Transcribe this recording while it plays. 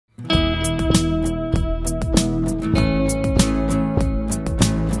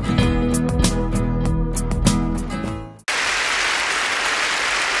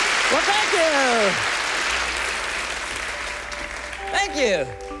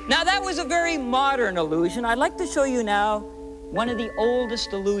Now, that was a very modern illusion. I'd like to show you now one of the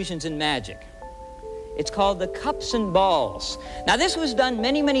oldest illusions in magic. It's called the cups and balls. Now, this was done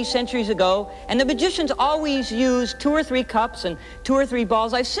many, many centuries ago, and the magicians always used 2 or 3 cups and 2 or 3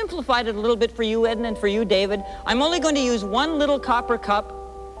 balls. I've simplified it a little bit for you, Edna, and for you, David. I'm only going to use 1 little copper cup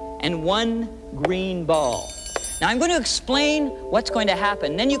and 1 green ball. Now, I'm going to explain what's going to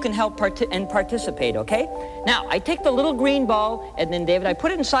happen. Then you can help participate, okay? Now, I take the little green ball, Edna and David, I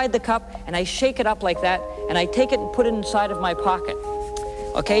put it inside the cup, and I shake it up like that, and I take it and put it inside of my pocket.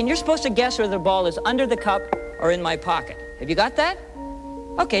 Okay, and you're supposed to guess whether the ball is under the cup or in my pocket. Have you got that?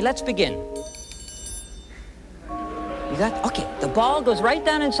 Okay, let's begin. You got? Okay, the ball goes right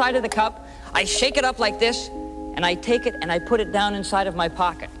down inside of the cup. I shake it up like this, and I take it and I put it down inside of my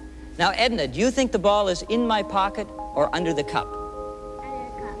pocket. Now, Edna, do you think the ball is in my pocket or under the cup? Under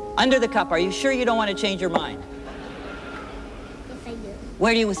the cup. Under the cup. Are you sure you don't want to change your mind? Yes, I do.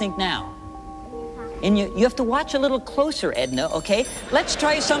 Where do you think now? And you have to watch a little closer, Edna, okay? Let's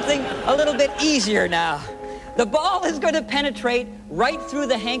try something a little bit easier now. The ball is going to penetrate right through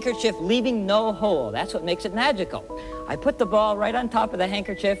the handkerchief, leaving no hole. That's what makes it magical. I put the ball right on top of the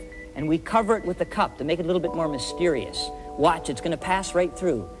handkerchief, and we cover it with the cup to make it a little bit more mysterious. Watch, it's going to pass right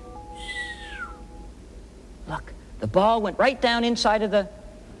through. Look, the ball went right down inside of the...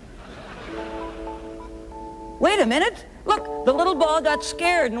 Wait a minute. Look, the little ball got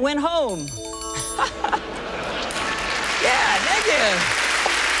scared and went home. Yeah, thank you.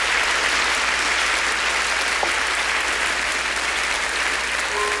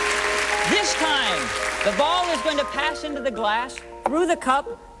 This time, the ball is going to pass into the glass, through the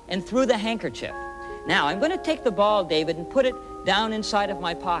cup, and through the handkerchief. Now, I'm going to take the ball, David, and put it down inside of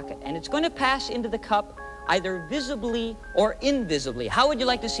my pocket, and it's going to pass into the cup either visibly or invisibly. How would you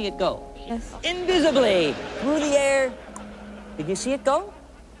like to see it go? Yes. Invisibly, through the air. Did you see it go?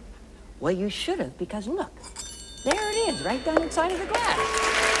 Well, you should have, because look, there it is, right down inside of the glass.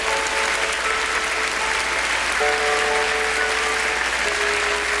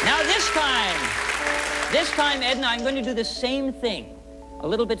 Now this time, Edna, I'm going to do the same thing, a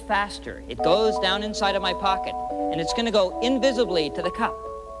little bit faster. It goes down inside of my pocket, and it's going to go invisibly to the cup.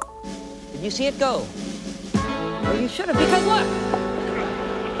 Did you see it go? Well, you should have, because look,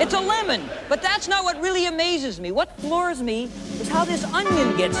 it's a lemon. But that's not what really amazes me. What floors me is how this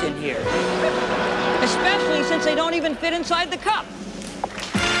onion gets in here. Especially since they don't even fit inside the cup.